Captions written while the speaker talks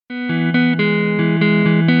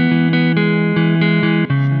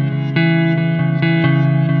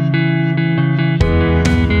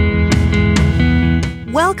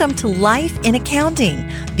Welcome to Life in Accounting,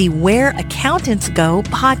 the Where Accountants Go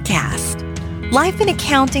podcast. Life in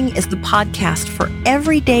Accounting is the podcast for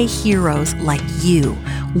everyday heroes like you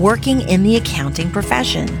working in the accounting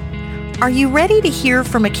profession. Are you ready to hear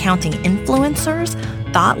from accounting influencers,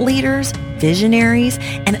 thought leaders, visionaries,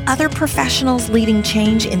 and other professionals leading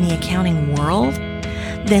change in the accounting world?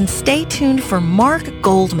 Then stay tuned for Mark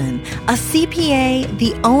Goldman, a CPA,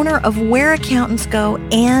 the owner of Where Accountants Go,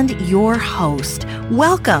 and your host.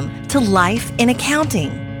 Welcome to Life in Accounting.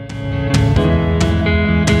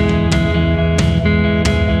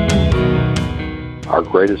 Our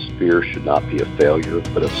greatest fear should not be a failure,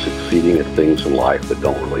 but of succeeding at things in life that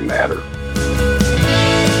don't really matter.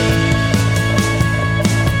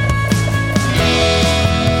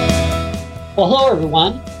 Well, hello,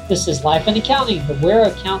 everyone. This is Life in Accounting, the Where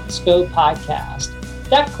Accountants Go podcast.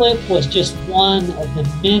 That clip was just one of the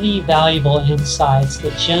many valuable insights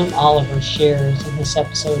that Jim Oliver shares in this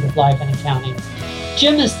episode of Life in Accounting.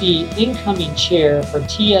 Jim is the incoming chair for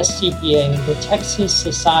TSCPA, the Texas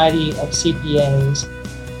Society of CPAs,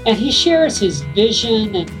 and he shares his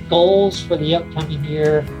vision and goals for the upcoming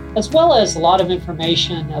year, as well as a lot of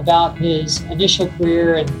information about his initial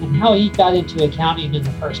career and how he got into accounting in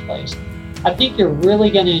the first place. I think you're really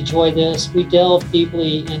going to enjoy this. We delve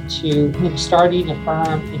deeply into him starting a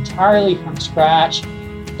firm entirely from scratch,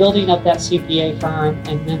 building up that CPA firm,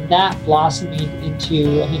 and then that blossoming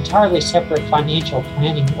into an entirely separate financial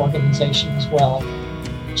planning organization as well.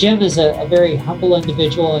 Jim is a very humble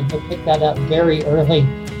individual, and he'll pick that up very early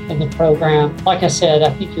in the program. Like I said,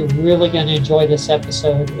 I think you're really going to enjoy this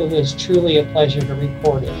episode. It was truly a pleasure to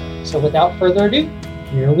record it. So without further ado,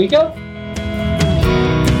 here we go.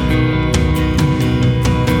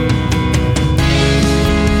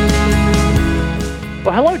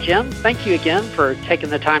 Well, hello, Jim. Thank you again for taking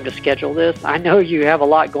the time to schedule this. I know you have a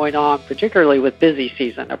lot going on, particularly with busy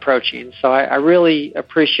season approaching, so I really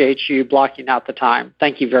appreciate you blocking out the time.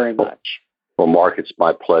 Thank you very much. Well, Mark, it's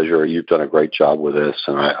my pleasure. You've done a great job with this,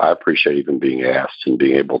 and I appreciate even being asked and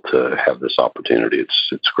being able to have this opportunity.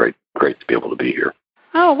 It's great to be able to be here.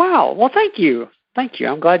 Oh, wow. Well, thank you. Thank you.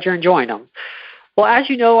 I'm glad you're enjoying them. Well, as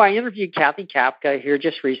you know, I interviewed Kathy Kapka here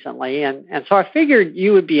just recently, and so I figured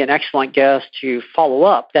you would be an excellent guest to follow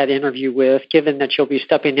up that interview with, given that you'll be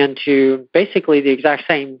stepping into basically the exact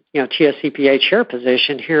same, TSCPA chair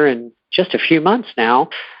position here in just a few months now.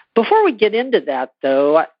 Before we get into that,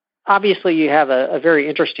 though, obviously you have a very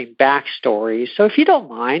interesting backstory. So if you don't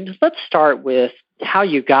mind, let's start with how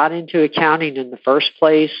you got into accounting in the first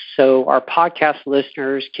place so our podcast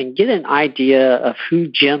listeners can get an idea of who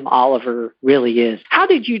Jim Oliver really is. How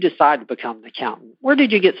did you decide to become an accountant? Where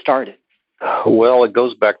did you get started? Well, it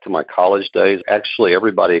goes back to my college days. Actually,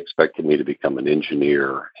 everybody expected me to become an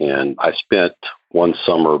engineer, and I spent one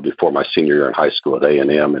summer before my senior year in high school at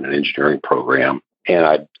A&M in an engineering program. And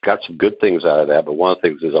I got some good things out of that, but one of the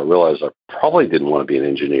things is I realized I probably didn't want to be an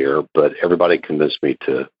engineer, but everybody convinced me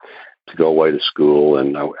to go away to school,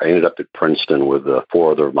 and I ended up at Princeton with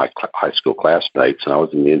 4 other of my high school classmates, and I was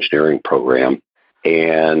in the engineering program.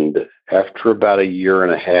 And after about a year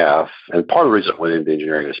and a half, and part of the reason I went into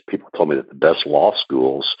engineering is people told me that the best law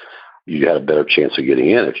schools, you had a better chance of getting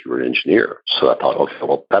in if you were an engineer. So I thought, okay,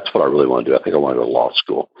 well, that's what I really want to do. I think I want to go to law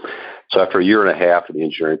school. So after a year and a half in the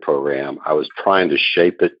engineering program, I was trying to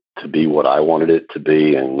shape it to be what I wanted it to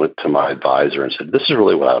be, and went to my advisor and said, this is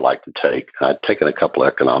really what I'd like to take. And I'd taken a couple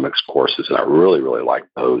of economics courses, and I really, really liked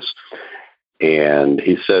those. And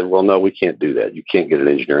he said, well, no, we can't do that. You can't get an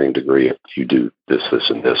engineering degree if you do this, this,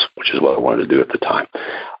 and this, which is what I wanted to do at the time.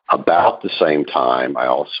 About the same time, I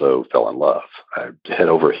also fell in love. I head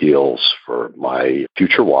over heels for my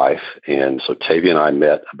future wife. And so Tavia and I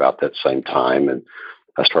met about that same time, and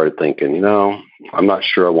I started thinking, I'm not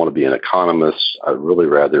sure I want to be an economist. I'd really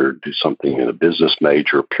rather do something in a business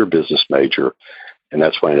major, pure business major. And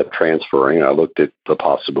that's when I ended up transferring. I looked at the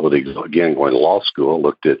possibility, again, going to law school,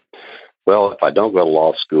 looked at, well, if I don't go to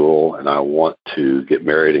law school and I want to get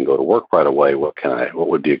married and go to work right away, what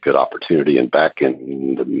would be a good opportunity? And back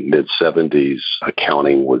in the mid-'70s,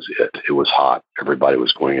 accounting was it. It was hot. Everybody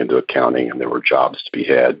was going into accounting, and there were jobs to be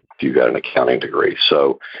had if you got an accounting degree.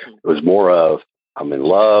 So it was more of, I'm in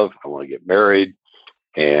love, I want to get married,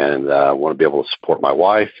 and I want to be able to support my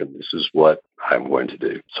wife, and this is what I'm going to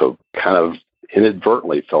do. So kind of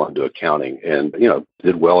inadvertently fell into accounting and,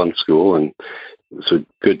 did well in school, and it was a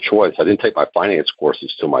good choice. I didn't take my finance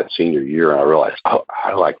courses till my senior year, and I realized,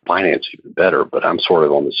 I like finance even better, but I'm sort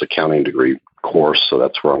of on this accounting degree course, so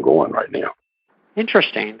that's where I'm going right now.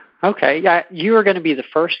 Interesting. Okay. Yeah, you are going to be the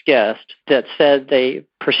first guest that said they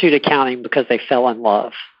pursued accounting because they fell in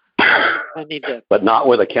love. I need to. But not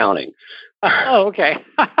with accounting. Oh, okay.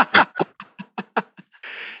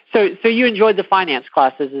 So you enjoyed the finance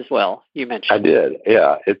classes as well, you mentioned. I did,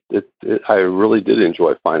 yeah. I really did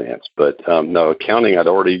enjoy finance, but no, accounting. I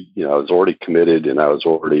was already committed, and I was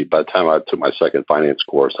already. By the time I took my second finance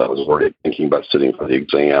course, I was already thinking about sitting for the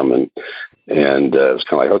exam, and it was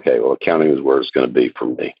kind of like, okay, well, accounting is where it's going to be for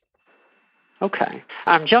me. Okay,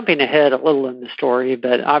 I'm jumping ahead a little in the story,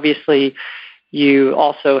 but obviously, you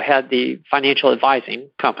also had the financial advising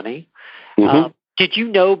company. Mm-hmm. Did you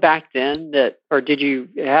know back then or did you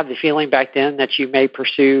have the feeling back then that you may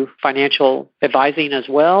pursue financial advising as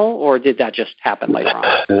well, or did that just happen later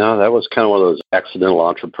on? No, that was kind of one of those accidental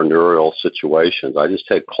entrepreneurial situations. I just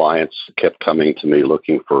had clients kept coming to me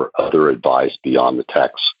looking for other advice beyond the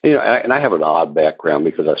tax. And I have an odd background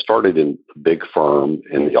because I started in a big firm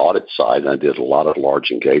in the audit side, and I did a lot of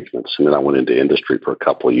large engagements, and then I went into industry for a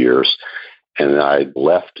couple of years. And I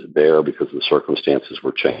left there because the circumstances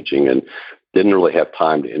were changing and didn't really have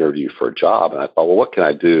time to interview for a job. And I thought, well, what can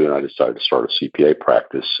I do? And I decided to start a CPA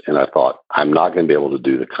practice. And I thought, I'm not going to be able to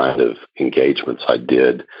do the kind of engagements I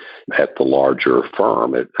did at the larger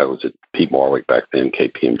firm. I was at Pete Marwick back then,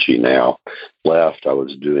 KPMG now. Left, I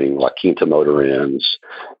was doing La Quinta Motor Inns,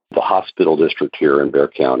 the hospital district here in Bexar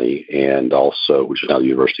County, and also, which is now the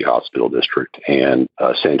University Hospital District, and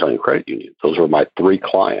San Antonio Credit Union. Those were my three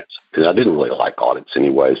clients. And I didn't really like audits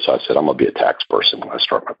anyway, so I said, I'm going to be a tax person when I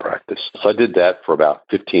start my practice. So I did that for about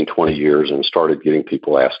 15, 20 years and started getting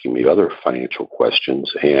people asking me other financial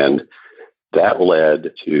questions. And that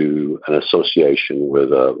led to an association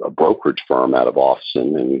with a brokerage firm out of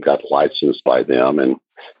Austin, and got licensed by them and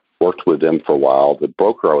worked with them for a while. The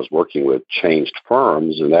broker I was working with changed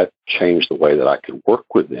firms, and that changed the way that I could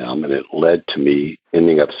work with them. And it led to me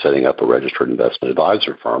ending up setting up a registered investment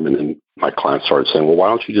advisor firm. And then my clients started saying, well, why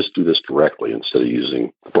don't you just do this directly instead of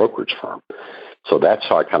using a brokerage firm? So that's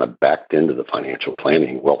how I kind of backed into the financial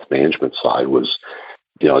planning, wealth management side. Was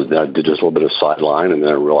I did just a little bit of sideline, and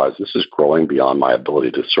then I realized this is growing beyond my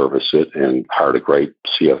ability to service it, and hired a great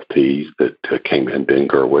CFP that came in, Ben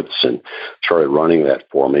Gerwitz, and started running that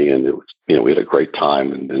for me. And it was, we had a great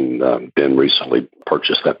time, and then Ben recently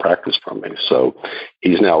purchased that practice from me. So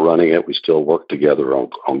he's now running it. We still work together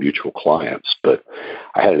on mutual clients, but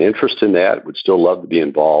I had an interest in that, would still love to be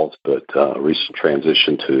involved, but recent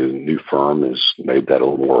transition to a new firm has made that a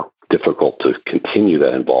little more difficult to continue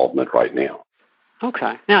that involvement right now.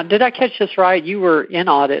 Okay. Now, did I catch this right? You were in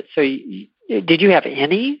audit, so did you have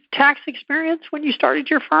any tax experience when you started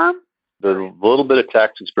your firm? The little bit of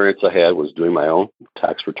tax experience I had was doing my own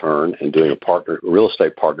tax return and doing a real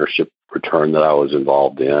estate partnership return that I was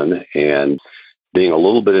involved in, and being a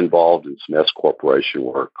little bit involved in some S corporation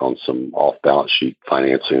work on some off-balance sheet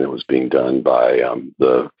financing that was being done by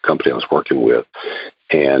the company I was working with,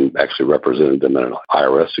 and actually represented them in an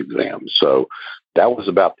IRS exam. So that was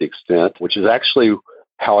about the extent, which is actually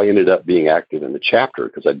how I ended up being active in the chapter,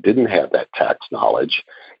 because I didn't have that tax knowledge.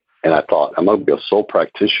 And I thought, I'm going to be a sole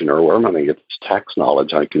practitioner. Where am I going to get this tax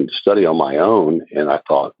knowledge? I can study on my own. And I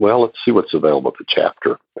thought, well, let's see what's available at the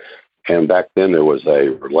chapter. And back then there was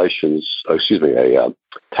a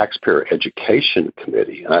taxpayer education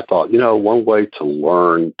committee. And I thought, one way to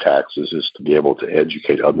learn taxes is to be able to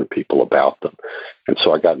educate other people about them. And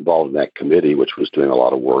so I got involved in that committee, which was doing a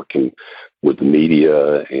lot of work with the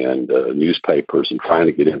media and newspapers, and trying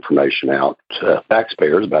to get information out to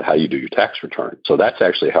taxpayers about how you do your tax return. So that's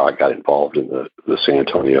actually how I got involved in the San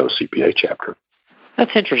Antonio CPA chapter.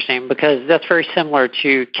 That's interesting, because that's very similar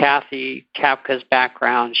to Kathy Kapka's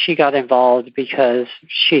background. She got involved because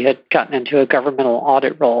she had gotten into a governmental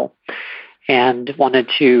audit role and wanted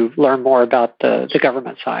to learn more about the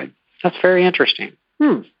government side. That's very interesting.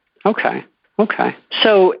 Okay.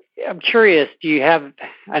 So I'm curious,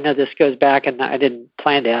 I know this goes back, and I didn't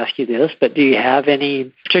plan to ask you this, but do you have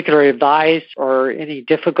any particular advice or any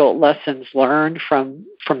difficult lessons learned from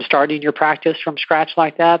starting your practice from scratch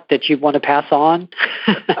like that you want to pass on?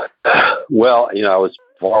 Well, I was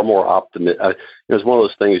far more optimistic. It was one of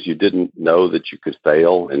those things you didn't know that you could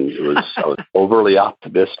fail, and I was overly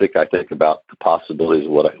optimistic, I think, about the possibilities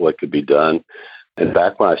of what could be done. And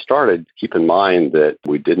back when I started, keep in mind that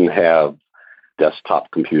we didn't have desktop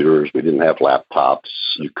computers. We didn't have laptops.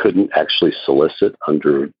 You couldn't actually solicit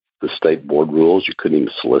under the state board rules. You couldn't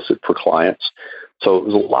even solicit for clients. So it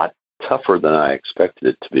was a lot tougher than I expected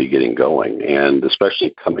it to be getting going, and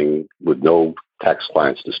especially coming with no tax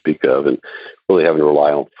clients to speak of, and really having to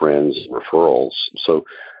rely on friends and referrals. So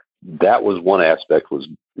that was one aspect, was,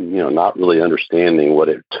 not really understanding what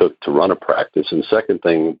it took to run a practice. And second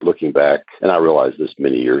thing, looking back, and I realized this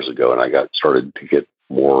many years ago, and I started to get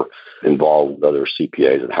more involved with other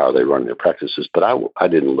CPAs and how they run their practices. But I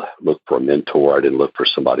didn't look for a mentor. I didn't look for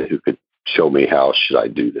somebody who could show me, how should I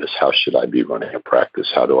do this? How should I be running a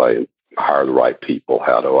practice? How do I hire the right people?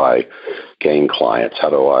 How do I gain clients? How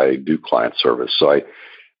do I do client service? So I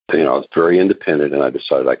was very independent, and I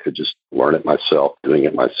decided I could just learn it myself, doing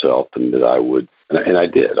it myself, and that I would, and I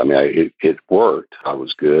did. I mean, it worked. I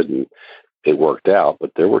was good, and it worked out.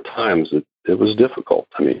 But there were times that it was difficult.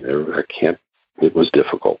 I mean, it was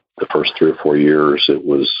difficult. The first 3 or 4 years, it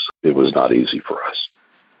was not easy for us.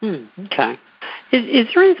 Okay. Is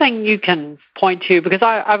there anything you can point to? Because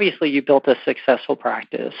obviously you built a successful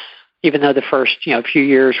practice, even though the first few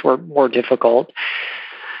years were more difficult.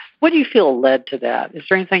 What do you feel led to that? Is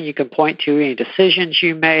there anything you can point to, any decisions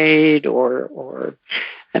you made or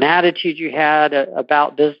an attitude you had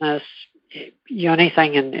about business?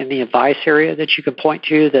 Anything in the advice area that you can point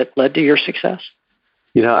to that led to your success?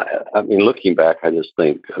 I mean, looking back, I just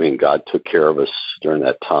think, God took care of us during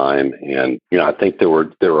that time. And, I think there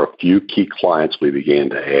were a few key clients we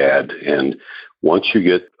began to add. And once you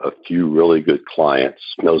get a few really good clients,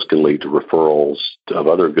 those can lead to referrals of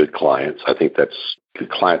other good clients. I think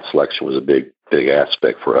client selection was a big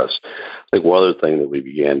aspect for us. I think one other thing that we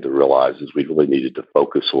began to realize is we really needed to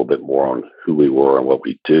focus a little bit more on who we were and what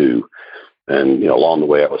we do. And, along the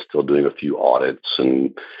way, I was still doing a few audits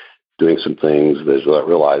and doing some things that I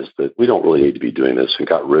realized that we don't really need to be doing this, and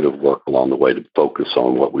got rid of work along the way to focus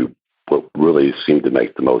on what really seemed to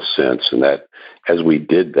make the most sense. And that as we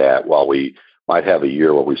did that, while we might have a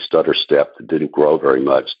year where we stutter stepped and didn't grow very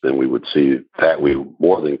much, then we would see that we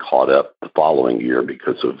more than caught up the following year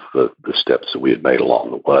because of the steps that we had made along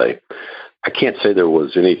the way. I can't say there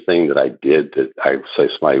was anything that I did that I would say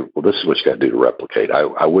to somebody, well, this is what you got to do to replicate.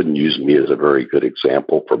 I wouldn't use me as a very good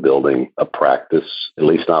example for building a practice, at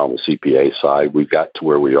least not on the CPA side. We got to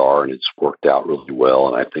where we are, and it's worked out really well,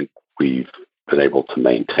 and I think we've been able to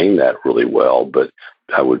maintain that really well. But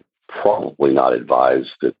I would probably not advise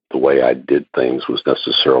that the way I did things was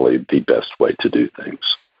necessarily the best way to do things.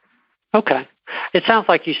 Okay. It sounds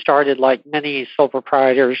like you started like many sole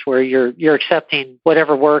proprietors where you're accepting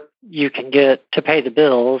whatever work you can get to pay the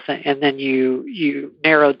bills, and then you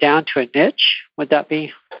narrowed down to a niche. Would that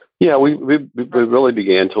be? Yeah, we really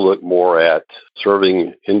began to look more at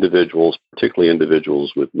serving individuals, particularly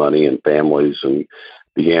individuals with money and families, and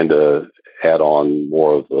began to add on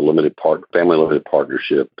more of the family limited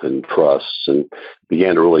partnership and trusts, and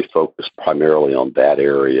began to really focus primarily on that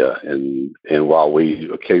area. And while we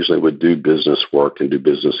occasionally would do business work and do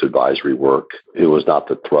business advisory work, it was not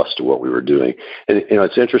the thrust of what we were doing. And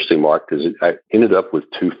it's interesting, Mark, because I ended up with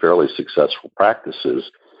 2 fairly successful practices,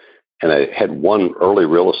 and I had one early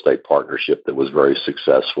real estate partnership that was very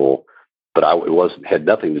successful, but it had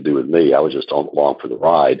nothing to do with me. I was just along for the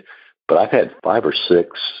ride. But I've had 5 or 6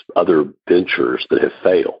 other ventures that have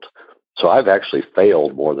failed. So I've actually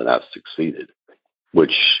failed more than I've succeeded,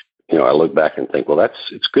 which, I look back and think, well,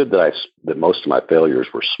 it's good that most of my failures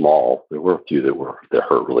were small. There were a few that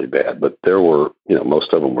hurt really bad, but there were,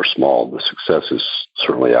 most of them were small. The successes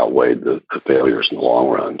certainly outweighed the failures in the long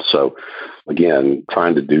run. So again,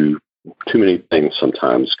 trying to do too many things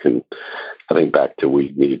sometimes I think back to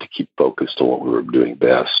we needed to keep focused on what we were doing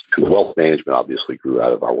best. And the wealth management obviously grew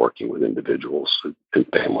out of our working with individuals and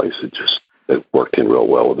families. It worked in real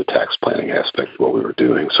well with the tax planning aspect of what we were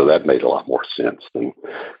doing. So that made a lot more sense than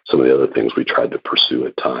some of the other things we tried to pursue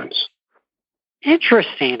at times.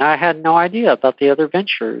 Interesting. I had no idea about the other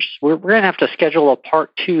ventures. We're going to have to schedule a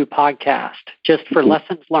part 2 podcast just for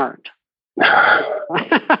lessons learned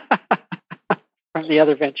from the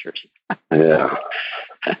other ventures. Yeah.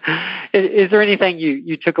 Is there anything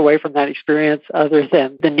you took away from that experience other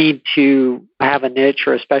than the need to have a niche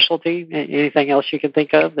or a specialty? Anything else you can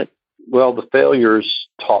think of? Well, the failures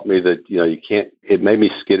taught me that, it made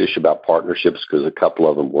me skittish about partnerships because a couple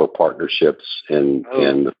of them were partnerships and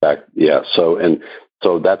the fact,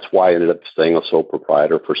 so that's why I ended up staying a sole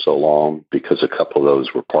proprietor for so long, because a couple of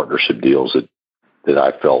those were partnership deals that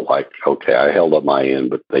I felt like, okay, I held up my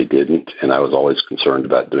end, but they didn't. And I was always concerned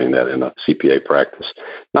about doing that in a CPA practice,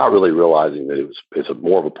 not really realizing that it's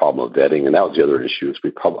more of a problem of vetting. And that was the other issue is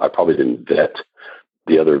I probably didn't vet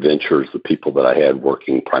the other ventures, the people that I had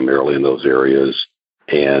working primarily in those areas.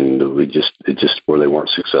 And it just where they weren't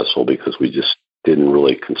successful because we just didn't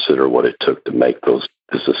really consider what it took to make those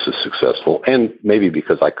businesses successful. And maybe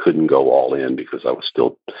because I couldn't go all in because I was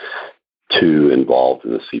still too involved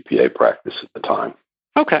in the CPA practice at the time.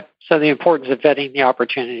 Okay. So the importance of vetting the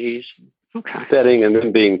opportunities, Okay. Vetting and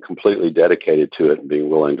then being completely dedicated to it and being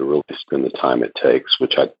willing to really spend the time it takes,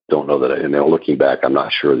 which I don't know that, looking back, I'm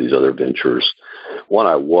not sure of these other ventures. One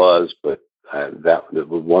I was, but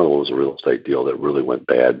one was a real estate deal that really went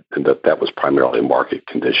bad, and that was primarily a market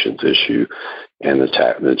conditions issue and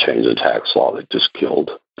the change in tax law that just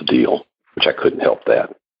killed the deal, which I couldn't help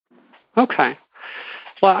that. Okay.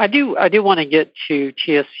 Well, I do want to get to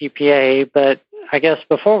TSCPA, but I guess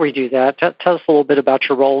before we do that, tell us a little bit about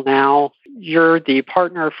your role now. You're the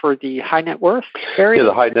partner for the high net worth area? Yeah,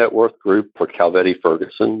 the high net worth group for Calvetti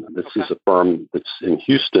Ferguson. This is a firm that's in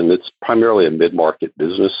Houston. It's primarily a mid-market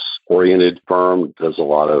business-oriented firm, does a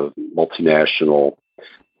lot of multinational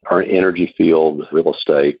or energy field real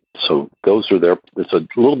estate. So those are it's a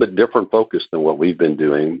little bit different focus than what we've been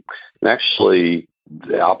doing. And actually,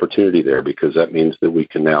 the opportunity there, because that means that we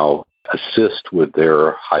can now assist with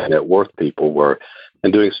their high net worth people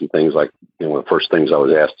and doing some things like, one of the first things I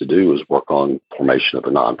was asked to do was work on formation of a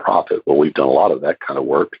nonprofit. Well, we've done a lot of that kind of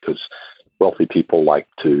work because wealthy people like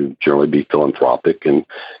to generally be philanthropic and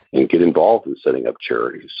get involved in setting up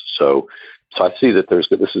charities. So I see that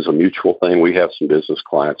this is a mutual thing. We have some business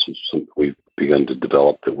clients we've begun to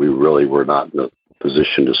develop that we really were not in a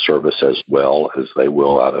position to service as well as they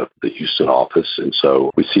will out of the Houston office. And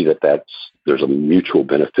so we see that there's a mutual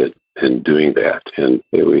benefit in doing that. And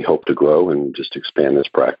we hope to grow and just expand this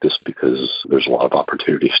practice because there's a lot of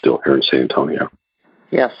opportunity still here in San Antonio.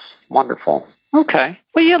 Yes. Wonderful. Okay.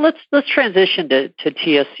 Well, yeah, let's transition to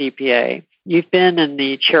TSCPA. You've been in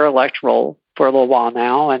the chair-elect role for a little while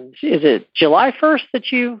now. And is it July 1st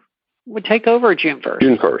that you would take over or June 1st?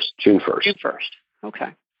 June 1st. June 1st. Okay.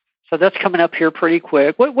 So that's coming up here pretty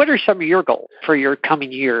quick. What are some of your goals for your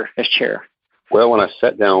coming year as chair? Well, when I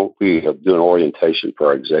sat down, we do an orientation for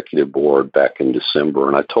our executive board back in December,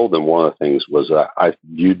 and I told them one of the things was I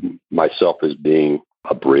viewed myself as being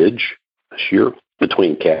a bridge this year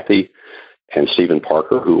between Kathy and Stephen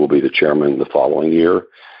Parker, who will be the chairman the following year.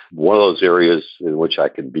 One of those areas in which I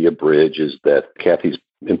could be a bridge is that Kathy's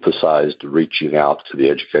emphasized reaching out to the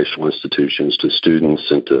educational institutions, to students,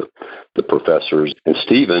 and to the professors. And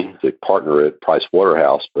Stephen, the partner at Price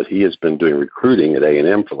Waterhouse, but he has been doing recruiting at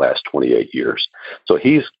A&M for the last 28 years. So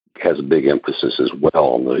he has a big emphasis as well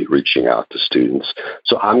on the reaching out to students.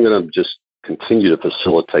 So I'm going to just continue to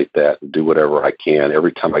facilitate that and do whatever I can.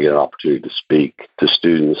 Every time I get an opportunity to speak to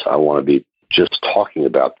students, I want to be just talking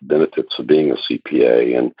about the benefits of being a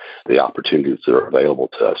CPA and the opportunities that are available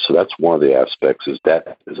to us. So that's one of the aspects, is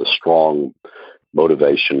that is a strong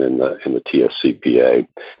motivation in the TSCPA.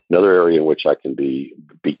 Another area in which I can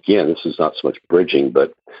begin, this is not so much bridging,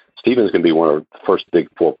 but Stephen's going to be one of the first Big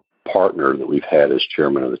Four partner that we've had as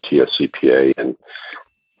chairman of the TSCPA in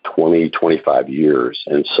 25 years.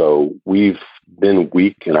 And so we've been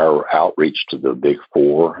weak in our outreach to the Big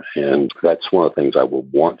Four, and that's one of the things I will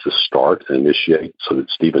want to start and initiate so that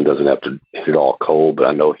Stephen doesn't have to hit it all cold, but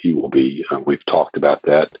I know he will be. We've talked about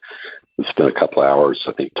that. We've spent a couple hours,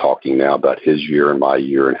 I think, talking now about his year and my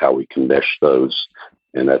year and how we can mesh those,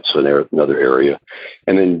 and that's another area.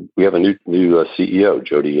 And then we have a new CEO,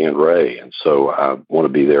 Jody Ann Ray, and so I want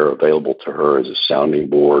to be there available to her as a sounding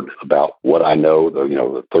board about what I know,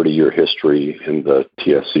 the 30-year history in the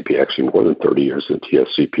TSCPA, actually more than 30 years in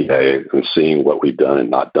TSCPA, and seeing what we've done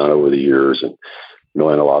and not done over the years, and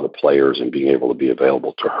knowing a lot of the players and being able to be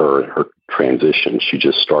available to her in her transition. She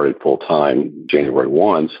just started full-time January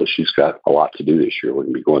 1, so she's got a lot to do this year. We're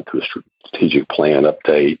going to be going through a strategic plan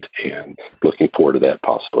update and looking forward to that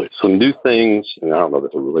possibly. Some new things, and I don't know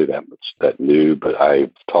that they're really that new, but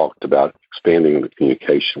I've talked about expanding the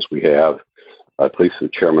communications we have, at least at the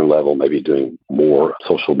chairman level, maybe doing more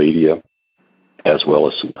social media, as well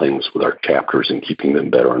as some things with our chapters and keeping them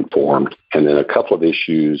better informed. And then a couple of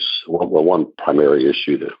issues, one primary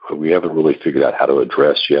issue that we haven't really figured out how to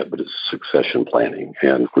address yet, but it's succession planning.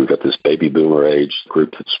 And we've got this baby boomer age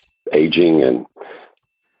group that's aging, and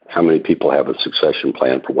how many people have a succession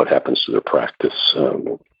plan for what happens to their practice,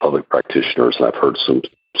 public practitioners. And I've heard some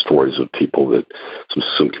stories of people that,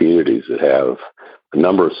 some communities that have a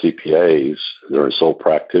number of CPAs that are sole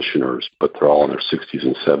practitioners, but they're all in their 60s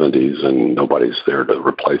and 70s, and nobody's there to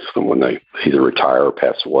replace them when they either retire or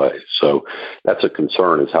pass away. So that's a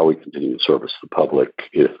concern, is how we continue to service the public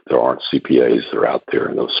if there aren't CPAs that are out there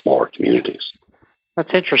in those smaller communities.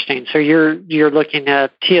 That's interesting. So you're looking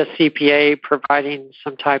at TSCPA providing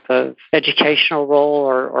some type of educational role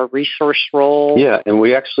or resource role? Yeah, and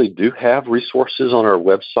we actually do have resources on our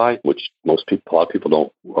website, which a lot of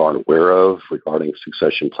people aren't aware of, regarding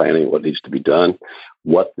succession planning, what needs to be done.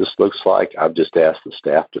 What this looks like, I've just asked the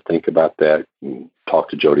staff to think about that and talk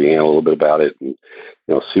to Jody Ann a little bit about it and,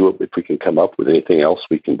 see if we can come up with anything else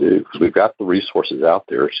we can do, because we've got the resources out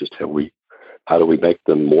there. It's just how do we make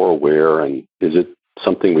them more aware, and is it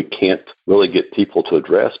something we can't really get people to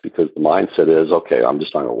address because the mindset is, okay, I'm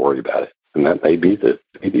just not going to worry about it. And that may be the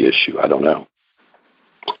issue. I don't know.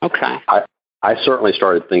 Okay. I certainly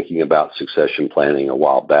started thinking about succession planning a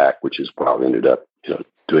while back, which is why I ended up,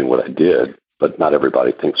 doing what I did. But not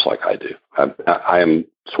everybody thinks like I do. I am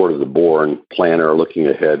sort of the born planner, looking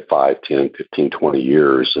ahead 5, 10, 15, 20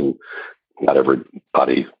 years, and not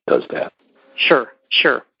everybody does that. Sure.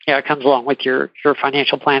 Yeah, it comes along with your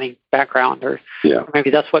financial planning background, or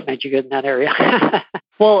maybe that's what made you good in that area.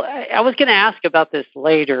 Well, I was going to ask about this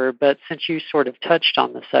later, but since you sort of touched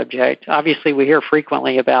on the subject, obviously we hear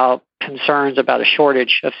frequently about concerns about a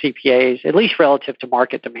shortage of CPAs, at least relative to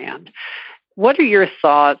market demand. What are your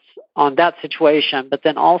thoughts on that situation, but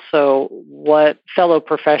then also what fellow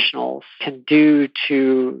professionals can do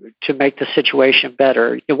to make the situation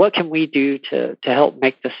better? What can we do to help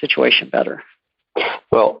make the situation better?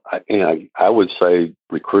 Well, I would say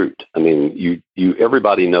recruit. I mean,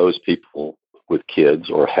 everybody knows people with kids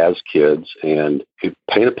or has kids, and you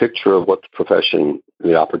paint a picture of what the profession,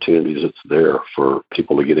 the opportunities that's there for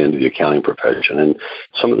people to get into the accounting profession. And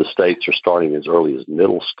some of the states are starting as early as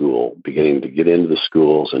middle school, beginning to get into the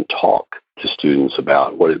schools and talk to students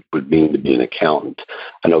about what it would mean to be an accountant.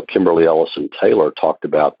 I know Kimberly Ellison Taylor talked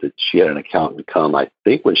about that she had an accountant come, I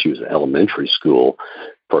think, when she was in elementary school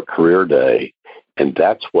for a career day. And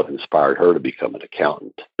that's what inspired her to become an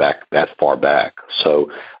accountant back that far back.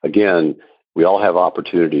 So again, we all have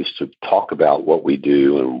opportunities to talk about what we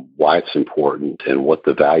do and why it's important and what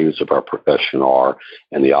the values of our profession are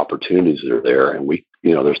and the opportunities that are there. And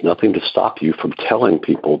there's nothing to stop you from telling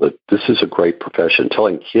people that this is a great profession,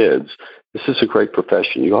 telling kids, this is a great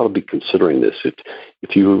profession. You ought to be considering this.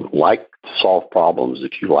 If you like to solve problems,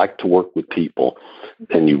 if you like to work with people,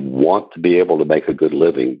 and you want to be able to make a good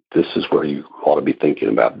living, this is where you ought to be thinking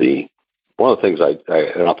about being. One of the things I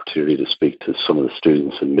had an opportunity to speak to some of the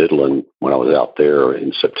students in Midland when I was out there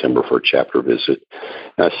in September for a chapter visit.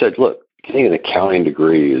 And I said, look, getting an accounting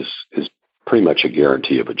degree is pretty much a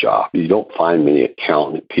guarantee of a job. You don't find many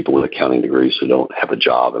people with accounting degrees who don't have a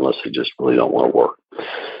job unless they just really don't want to work.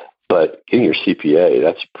 But getting your CPA,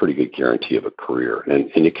 that's a pretty good guarantee of a career, and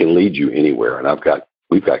it can lead you anywhere. And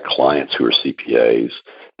we've got clients who are CPAs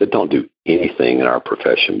that don't do anything in our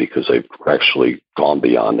profession because they've actually gone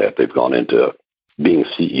beyond that. They've gone into being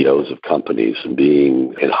CEOs of companies and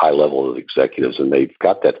being at high level of executives, and they've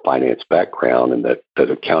got that finance background and that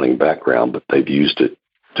accounting background, but they've used it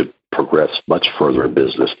to progress much further in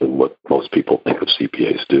business than what most people think of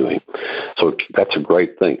CPAs doing. So that's a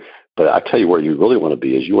great thing. But I tell you where you really want to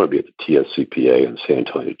be is you want to be at the TSCPA in San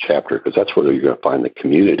Antonio chapter, because that's where you're going to find the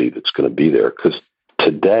community that's going to be there. Because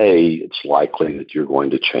today it's likely that you're going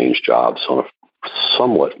to change jobs on a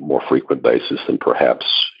somewhat more frequent basis than perhaps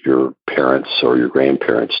your parents or your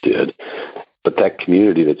grandparents did. But that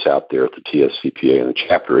community that's out there at the TSCPA and the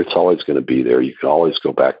chapter, it's always going to be there. You can always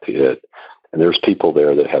go back to it. And there's people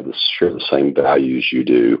there that share the same values you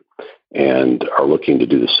do and are looking to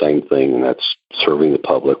do the same thing, and that's serving the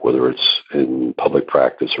public, whether it's in public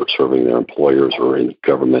practice or serving their employers or in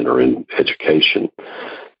government or in education.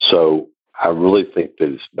 So I really think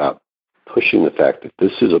that it's about pushing the fact that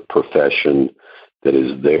this is a profession that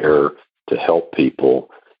is there to help people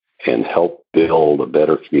and help build a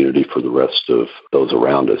better community for the rest of those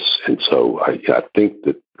around us. And so I think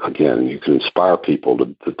that, again, you can inspire people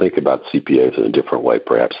to think about CPAs in a different way,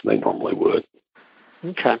 perhaps, than they normally would.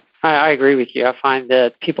 Okay. I agree with you. I find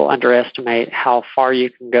that people underestimate how far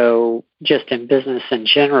you can go just in business in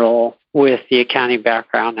general with the accounting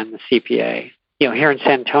background and the CPA. Here in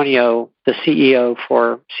San Antonio, the CEO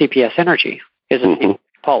for CPS Energy is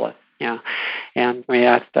Paula. Yeah. And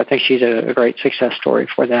I think she's a great success story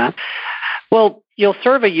for that. Well, you'll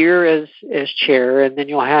serve a year as chair, and then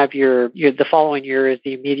you'll have the following year as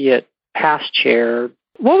the immediate past chair.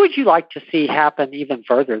 What would you like to see happen even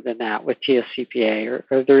further than that with TSCPA?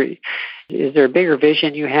 Is there a bigger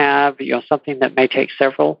vision you have, something that may take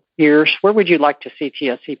several years? Where would you like to see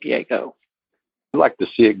TSCPA go? I'd like to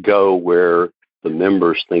see it go where the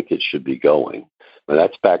members think it should be going. And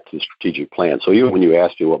that's back to the strategic plan. So even when you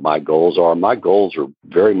ask me what my goals are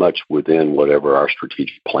very much within whatever our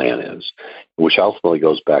strategic plan is, which ultimately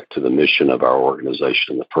goes back to the mission of our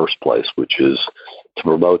organization in the first place, which is to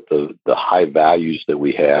promote the high values that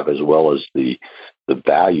we have, as well as the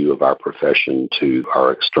value of our profession to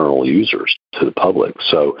our external users, to the public.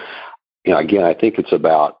 So, again, I think it's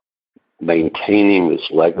about maintaining this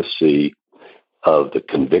legacy of the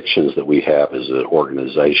convictions that we have as an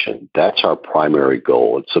organization. That's our primary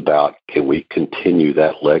goal. It's about, can we continue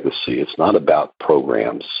that legacy? It's not about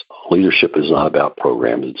programs. Leadership is not about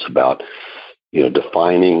programs. It's about,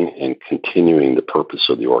 defining and continuing the purpose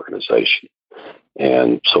of the organization.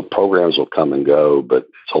 And so programs will come and go, but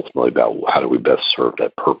it's ultimately about how do we best serve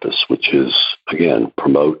that purpose, which is, again,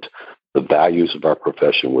 promote the values of our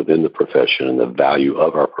profession within the profession and the value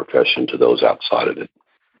of our profession to those outside of it.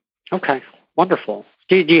 Okay, wonderful.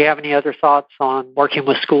 Do you have any other thoughts on working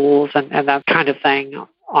with schools and that kind of thing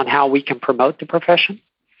on how we can promote the profession?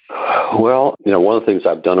 Well, one of the things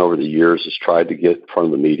I've done over the years is tried to get in front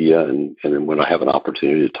of the media and when I have an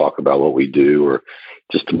opportunity to talk about what we do or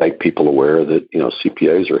just to make people aware that,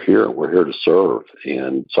 CPAs are here. We're here to serve.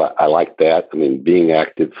 And so I like that. I mean, being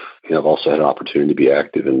active, I've also had an opportunity to be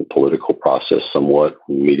active in the political process somewhat,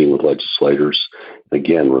 meeting with legislators.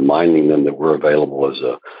 Again, reminding them that we're available as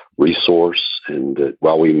a resource and that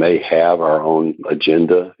while we may have our own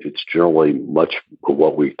agenda, it's generally much of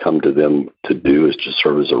what we come to them to do is to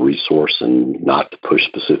serve as a resource and not to push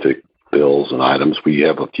specific bills and items. We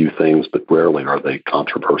have a few things, but rarely are they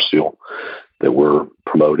controversial that we're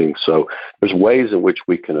promoting. So there's ways in which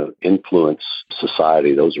we can influence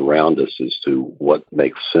society, those around us, as to what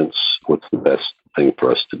makes sense, what's the best thing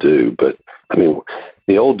for us to do. But I mean,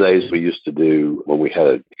 the old days we used to do when we had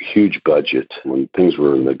a huge budget, when things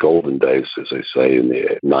were in the golden days, as they say, in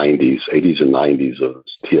the 80s and 90s of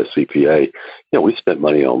TSCPA, we spent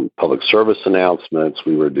money on public service announcements.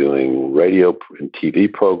 We were doing radio and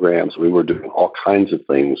TV programs. We were doing all kinds of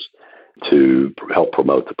things to help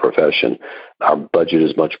promote the profession. Our budget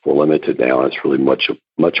is much more limited now, and it's really much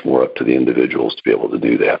more up to the individuals to be able to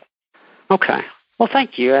do that. Okay. Well,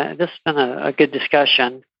 thank you. This has been a good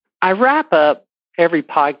discussion. I wrap up every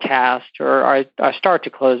podcast, or I start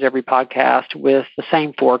to close every podcast with the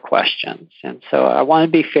same 4 questions. And so I want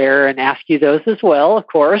to be fair and ask you those as well, of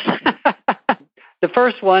course. The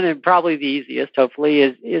first one, and probably the easiest, hopefully,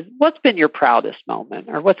 is what's been your proudest moment,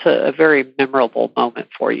 or what's a very memorable moment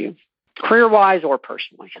for you, career-wise or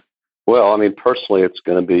personally? Well, I mean, personally, it's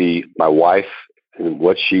going to be my wife and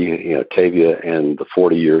what she, Tavia, and the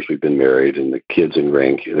 40 years we've been married, and the kids and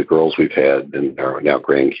grandkids, the girls we've had, and our now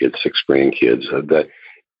grandkids, 6 grandkids.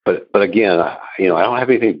 But again, I don't have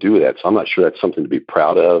anything to do with that, so I'm not sure that's something to be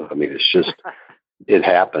proud of. I mean, it's just it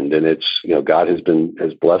happened, and it's God has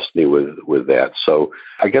blessed me with that. So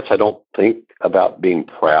I guess I don't think about being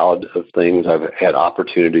proud of things. I've had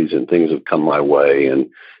opportunities and things have come my way, and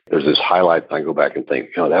there's this highlight. And I go back and think,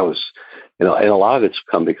 that was. And a lot of it's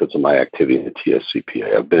come because of my activity in the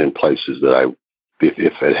TSCPA. I've been in places that if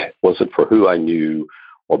it wasn't for who I knew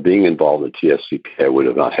or being involved in the TSCPA, I would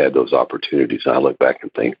have not had those opportunities. And I look back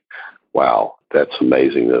and think, wow, that's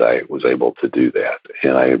amazing that I was able to do that.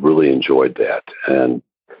 And I really enjoyed that.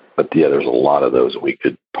 But there's a lot of those that we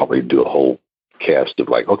could probably do a whole cast of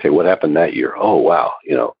like, okay, what happened that year? Oh, wow.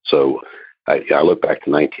 So I look back to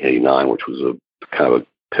 1989, which was a kind of a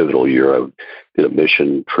pivotal year. I did a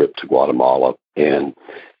mission trip to Guatemala, and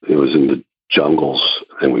it was in the jungles,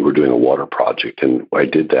 and we were doing a water project. And I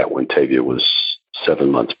did that when Tavia was 7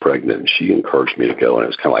 months pregnant, and she encouraged me to go. And it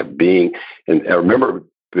was kind of like and I remember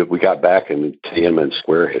we got back, and Tiananmen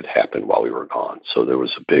Square had happened while we were gone. So it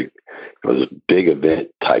was a big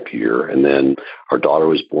event type year. And then our daughter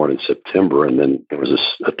was born in September, and then there was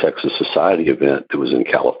a Texas Society event that was in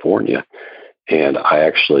California. And I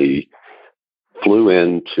actually flew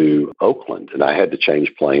into Oakland, and I had to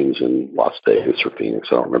change planes in Las Vegas or Phoenix.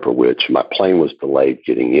 I don't remember which. My plane was delayed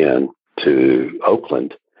getting in to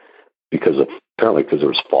Oakland because there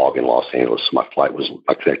was fog in Los Angeles. So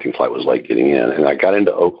my connecting flight was late getting in. And I got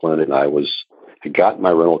into Oakland, and I got in my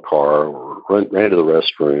rental car, ran into the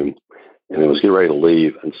restroom, and I was getting ready to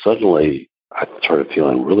leave. And suddenly I started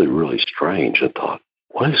feeling really, really strange. I thought,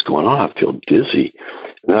 what is going on? I feel dizzy.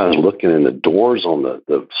 And I was looking, and the doors on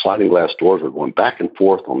the sliding glass doors were going back and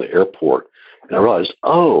forth on the airport. And I realized,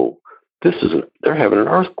 they're having an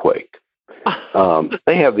earthquake.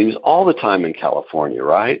 They have these all the time in California,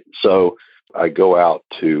 right? So I go out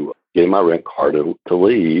to get in my rent car to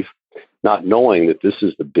leave, not knowing that this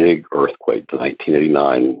is the big earthquake, the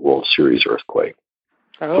 1989 World Series earthquake.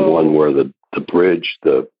 Oh. The one where the bridge,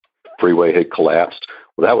 the freeway had collapsed.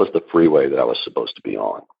 Well, that was the freeway that I was supposed to be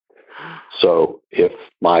on. So if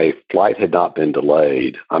my flight had not been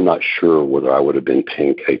delayed, I'm not sure whether I would have been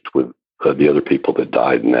pancaked with the other people that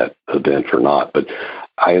died in that event or not. But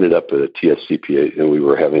I ended up at a TSCPA, and we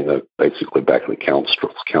were having basically back in the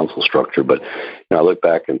council structure. But I look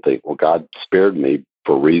back and think, well, God spared me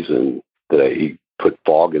for a reason that He put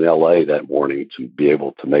fog in L.A. that morning to be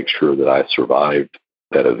able to make sure that I survived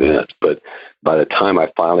that event. But by the time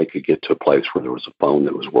I finally could get to a place where there was a phone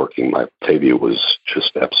that was working, Tavia was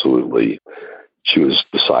just absolutely, she was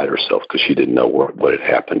beside herself because she didn't know what had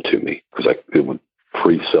happened to me. Because it was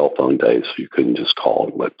pre-cell phone days, so you couldn't just call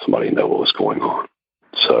and let somebody know what was going on.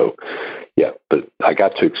 So, yeah, but I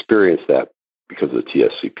got to experience that because of the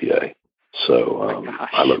TSCPA. So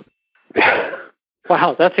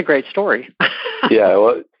wow, that's a great story. Yeah,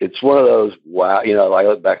 well, it's one of those, wow, I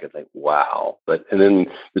look back and think, wow. And then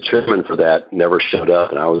the chairman for that never showed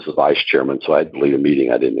up, and I was the vice chairman, so I had to lead a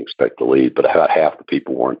meeting I didn't expect to lead, but about half the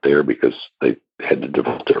people weren't there because they had to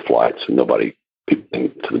divert their flights and people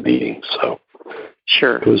came to the meeting. So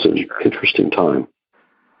sure, it was an interesting time.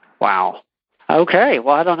 Wow. Okay,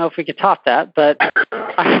 well, I don't know if we could top that, but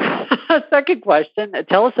second question,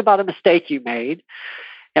 tell us about a mistake you made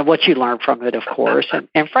and what you learned from it, of course.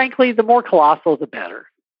 And frankly, the more colossal, the better.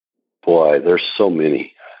 Boy, there's so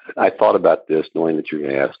many. I thought about this knowing that you're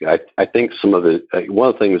going to ask. I think some of it, one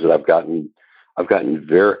of the things that I've gotten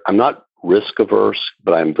I'm not risk averse,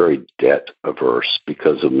 but I'm very debt averse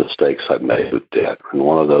because of mistakes I've made with debt. And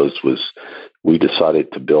one of those was we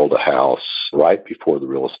decided to build a house right before the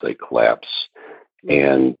real estate collapse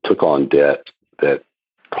and took on debt that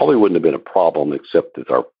probably wouldn't have been a problem except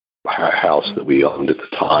that our house that we owned at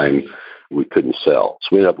the time we couldn't sell. So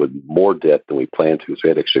we ended up with more debt than we planned to. So we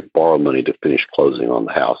had to actually borrow money to finish closing on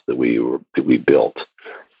the house that we built.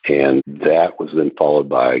 And that was then followed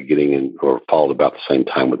by followed about the same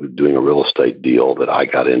time with doing a real estate deal that I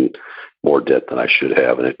got in more debt than I should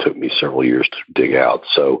have. And it took me several years to dig out.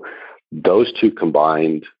 So those two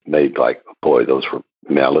combined made I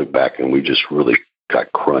look back and we just really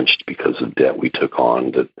got crunched because of debt we took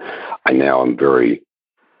on that I now am very,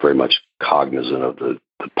 very much cognizant of the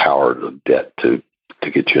power of debt to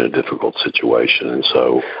get you in a difficult situation. And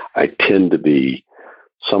so I tend to be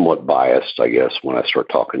somewhat biased, I guess, when I start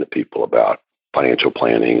talking to people about financial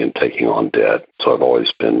planning and taking on debt. So I've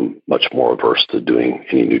always been much more averse to doing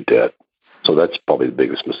any new debt. So that's probably the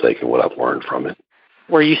biggest mistake in what I've learned from it.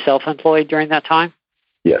 Were you self-employed during that time?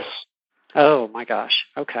 Yes. Oh my gosh.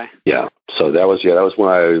 Okay. Yeah. So that was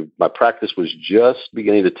when my practice was just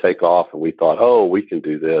beginning to take off and we thought, oh, we can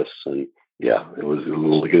do this. And yeah,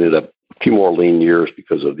 it ended up a few more lean years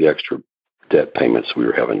because of the extra debt payments we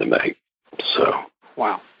were having to make. So.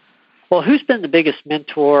 Wow. Well, who's been the biggest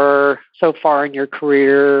mentor so far in your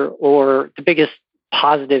career or the biggest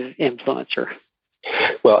positive influencer?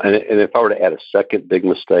 Well, and if I were to add a second big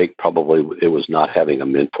mistake, probably it was not having a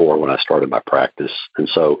mentor when I started my practice. And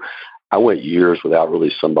so I went years without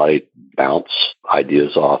really somebody to bounce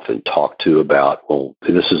ideas off and talk to about, well,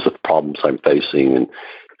 this is the problems I'm facing. And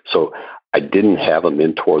so I didn't have a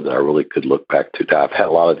mentor that I really could look back to. Now, I've had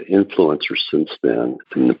a lot of influencers since then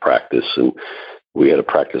in the practice, and we had a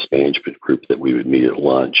practice management group that we would meet at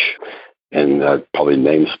lunch. And probably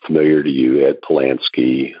names familiar to you, Ed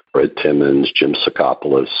Polanski, Fred Timmons, Jim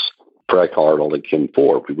Sakopoulos, Fred Arnold, and Kim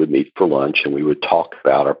Ford. We would meet for lunch and we would talk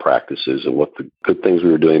about our practices and what the good things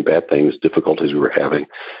we were doing, bad things, difficulties we were having.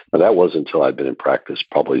 Now, that wasn't until I'd been in practice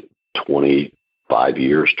probably 25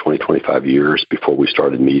 years before we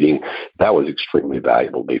started meeting. That was extremely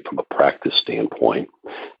valuable to me from a practice standpoint.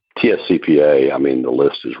 TSCPA, I mean, the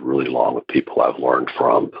list is really long of people I've learned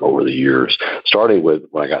from over the years, starting with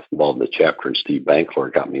when I got involved in the chapter, and Steve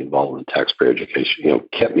Bankler got me involved in taxpayer education,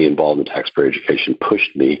 kept me involved in taxpayer education,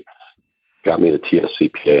 pushed me, got me to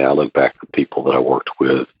TSCPA. I look back at people that I worked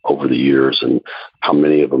with over the years and how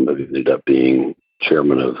many of them have ended up being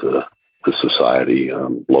chairman of the society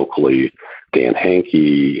locally. Dan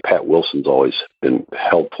Hankey, Pat Wilson's always been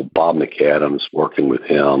helpful. Bob McAdams, working with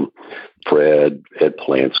him, Fred, Ed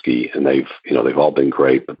Polanski, and they've all been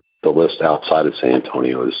great. But the list outside of San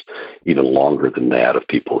Antonio is even longer than that of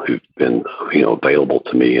people who've been available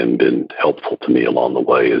to me and been helpful to me along the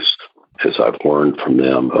way as I've learned from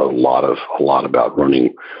them a lot about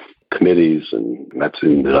running committees, and that's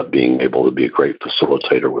ended up being able to be a great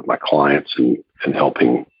facilitator with my clients and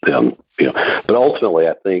helping them. But ultimately,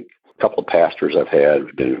 I think a couple of pastors I've had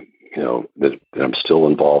have been, that I'm still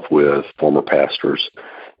involved with, former pastors.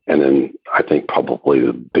 And then I think probably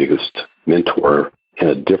the biggest mentor in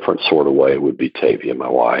a different sort of way would be Tavia, my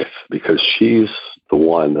wife, because she's the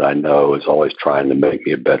one that I know is always trying to make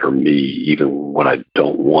me a better me, even when I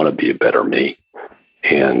don't want to be a better me.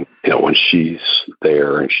 And, when she's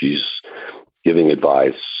there and she's giving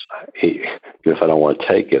advice, if I don't want to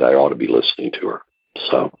take it, I ought to be listening to her.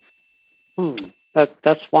 So.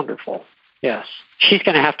 That's wonderful. Yes. She's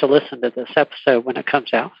going to have to listen to this episode when it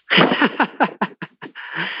comes out.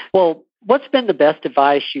 Well, what's been the best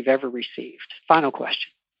advice you've ever received? Final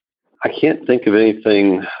question. I can't think of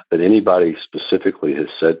anything that anybody specifically has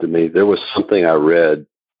said to me. There was something I read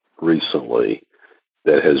recently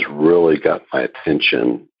that has really got my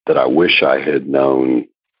attention that I wish I had known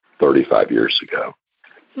 35 years ago.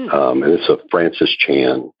 And it's a Francis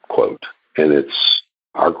Chan quote. And it's,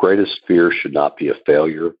 our greatest fear should not be of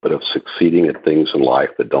failure, but of succeeding at things in life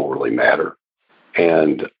that don't really matter.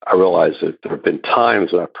 And I realized that there have been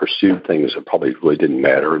times when I pursued things that probably really didn't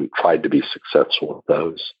matter and tried to be successful at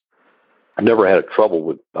those. I've never had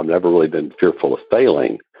I've never really been fearful of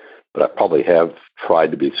failing, but I probably have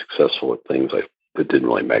tried to be successful at things that didn't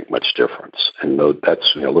really make much difference. And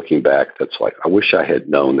that's, looking back, that's like, I wish I had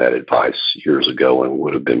known that advice years ago and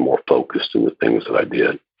would have been more focused in the things that I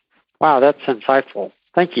did. Wow, that's insightful.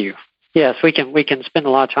 Thank you. Yes, we can spend a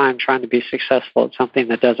lot of time trying to be successful at something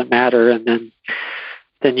that doesn't matter, and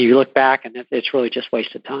then you look back and it's really just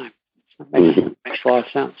wasted time. So it makes a lot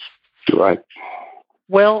of sense. You're right.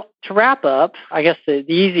 Well, to wrap up, I guess the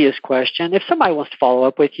easiest question, if somebody wants to follow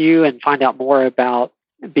up with you and find out more about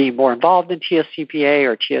being more involved in TSCPA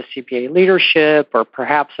or TSCPA leadership, or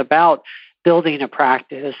perhaps about building a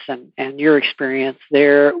practice and your experience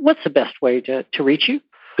there, what's the best way to reach you?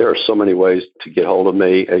 There are so many ways to get hold of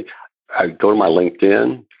me. I go to my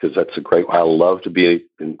LinkedIn because that's a great way. I love to be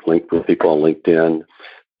linked with people on LinkedIn.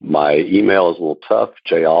 My email is a little tough,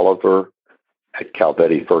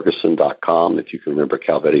 joliver@calvettiferguson.com. If you can remember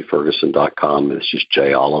calvettiferguson.com, it's just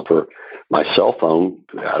joliver. My cell phone,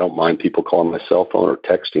 I don't mind people calling my cell phone or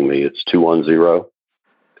texting me. It's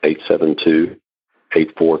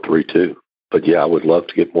 210-872-8432. But yeah, I would love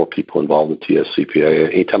to get more people involved in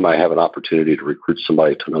TSCPA. Anytime I have an opportunity to recruit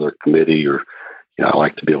somebody to another committee, or I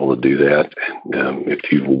like to be able to do that. And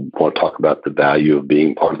if you want to talk about the value of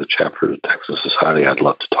being part of the chapter of the Texas Society, I'd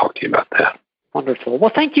love to talk to you about that. Wonderful.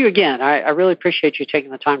 Well, thank you again. I really appreciate you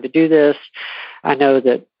taking the time to do this. I know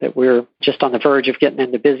that we're just on the verge of getting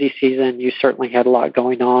into busy season. You certainly had a lot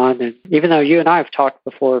going on. And even though you and I have talked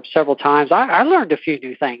before several times, I learned a few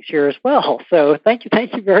new things here as well. So thank you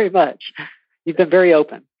very much. You've been very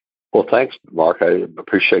open. Well, thanks, Mark. I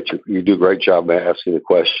appreciate you. You do a great job of asking the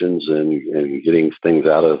questions and getting things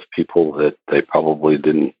out of people that they probably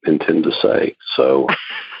didn't intend to say. So,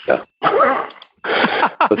 yeah.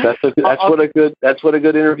 But that's what a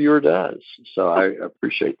good interviewer does. So I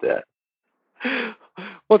appreciate that.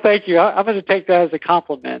 Well, thank you. I'm going to take that as a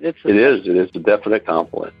compliment. It is a definite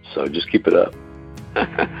compliment. So just keep it up.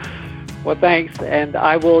 Well, thanks. And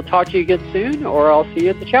I will talk to you again soon, or I'll see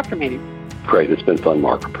you at the chapter meeting. Great. It's been fun,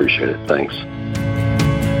 Mark. Appreciate it. Thanks.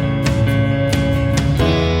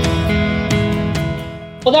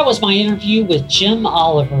 Well, that was my interview with Jim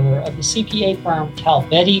Oliver of the CPA firm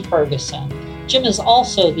Calvetti Ferguson. Jim is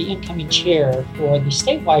also the incoming chair for the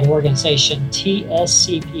statewide organization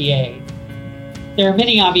TSCPA. There are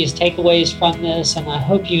many obvious takeaways from this, and I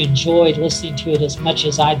hope you enjoyed listening to it as much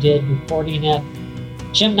as I did recording it.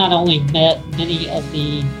 Jim not only met many of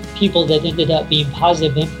the people that ended up being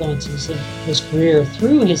positive influences in his career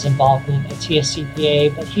through his involvement at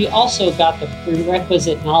TSCPA, but he also got the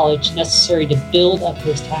prerequisite knowledge necessary to build up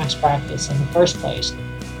his tax practice in the first place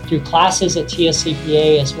through classes at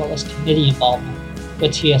TSCPA as well as committee involvement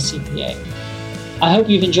with TSCPA. I hope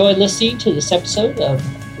you've enjoyed listening to this episode of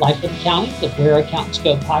Life in Accounting, the Where Accountants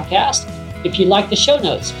Go podcast. If you like the show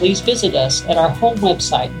notes, please visit us at our home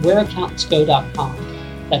website, whereaccountantsgo.com.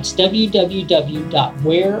 That's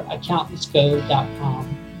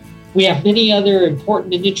www.whereaccountantsgo.com. We have many other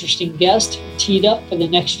important and interesting guests teed up for the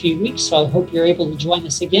next few weeks, so I hope you're able to join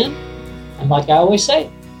us again. And like I always say,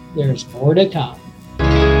 there's more to come.